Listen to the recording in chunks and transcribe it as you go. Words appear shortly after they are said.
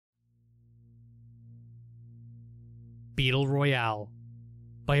Beetle Royale.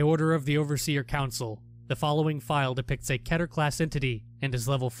 By order of the Overseer Council, the following file depicts a Keter-class entity and is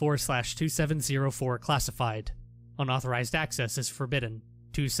Level 4/2704 classified. Unauthorized access is forbidden.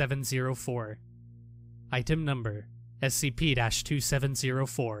 2704. Item Number: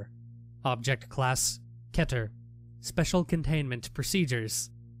 SCP-2704. Object Class: Keter. Special Containment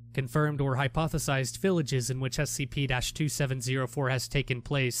Procedures: Confirmed or hypothesized villages in which SCP-2704 has taken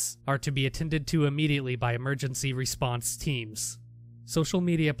place are to be attended to immediately by emergency response teams. Social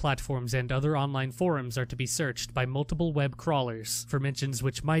media platforms and other online forums are to be searched by multiple web crawlers for mentions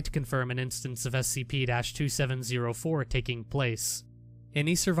which might confirm an instance of SCP-2704 taking place.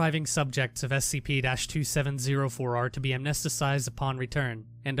 Any surviving subjects of SCP-2704 are to be amnesticized upon return,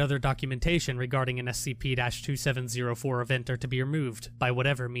 and other documentation regarding an SCP-2704 event are to be removed by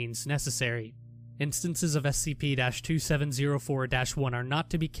whatever means necessary. Instances of SCP-2704-1 are not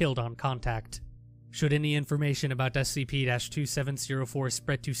to be killed on contact. Should any information about SCP-2704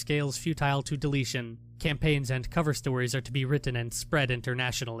 spread to scales futile to deletion, campaigns and cover stories are to be written and spread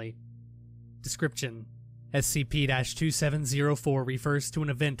internationally. Description: SCP-2704 refers to an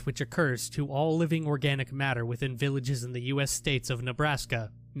event which occurs to all living organic matter within villages in the U.S. states of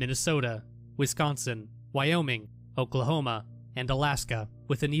Nebraska, Minnesota, Wisconsin, Wyoming, Oklahoma, and Alaska,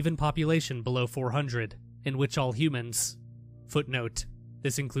 with an even population below 400, in which all humans. Footnote: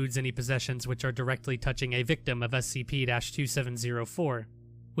 this includes any possessions which are directly touching a victim of SCP-2704,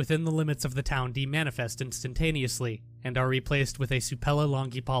 within the limits of the town demanifest instantaneously, and are replaced with a Supella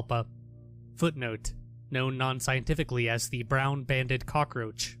longipalpa. Footnote: known non-scientifically as the brown-banded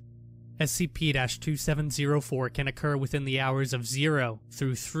cockroach. SCP-2704 can occur within the hours of 0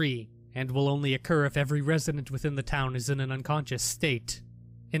 through 3, and will only occur if every resident within the town is in an unconscious state.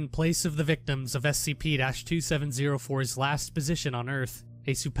 In place of the victims of SCP-2704's last position on Earth,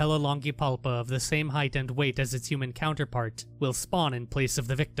 a Supella longipalpa of the same height and weight as its human counterpart will spawn in place of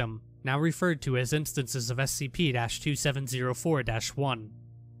the victim, now referred to as instances of SCP-2704-1.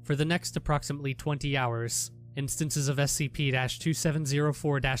 For the next approximately 20 hours, instances of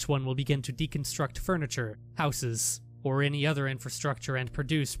SCP-2704-1 will begin to deconstruct furniture, houses, or any other infrastructure and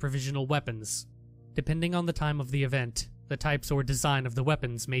produce provisional weapons. Depending on the time of the event, the types or design of the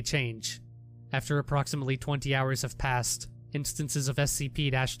weapons may change. After approximately 20 hours have passed, instances of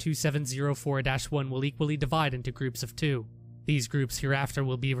SCP-2704-1 will equally divide into groups of 2. These groups hereafter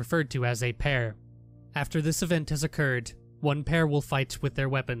will be referred to as a pair. After this event has occurred, one pair will fight with their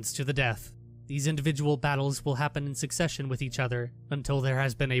weapons to the death. These individual battles will happen in succession with each other until there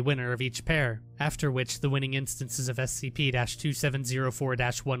has been a winner of each pair, after which the winning instances of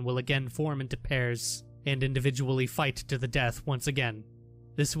SCP-2704-1 will again form into pairs and individually fight to the death once again.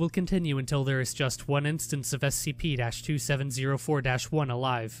 This will continue until there is just one instance of SCP-2704-1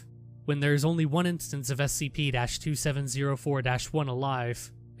 alive. When there is only one instance of SCP-2704-1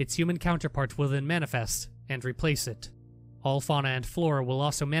 alive, its human counterpart will then manifest and replace it. All fauna and flora will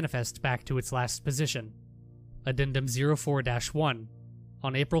also manifest back to its last position. Addendum 04-1.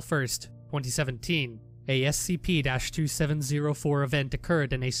 On April 1st, 2017, a SCP-2704 event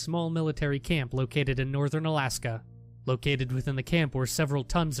occurred in a small military camp located in northern Alaska. Located within the camp were several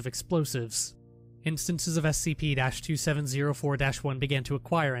tons of explosives. Instances of SCP-2704-1 began to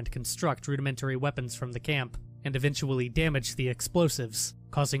acquire and construct rudimentary weapons from the camp, and eventually damaged the explosives,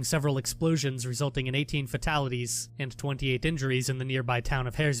 causing several explosions resulting in 18 fatalities and 28 injuries in the nearby town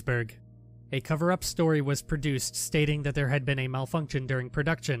of Harrisburg. A cover-up story was produced stating that there had been a malfunction during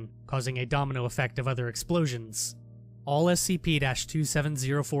production, causing a domino effect of other explosions. All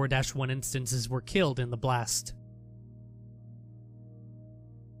SCP-2704-1 instances were killed in the blast.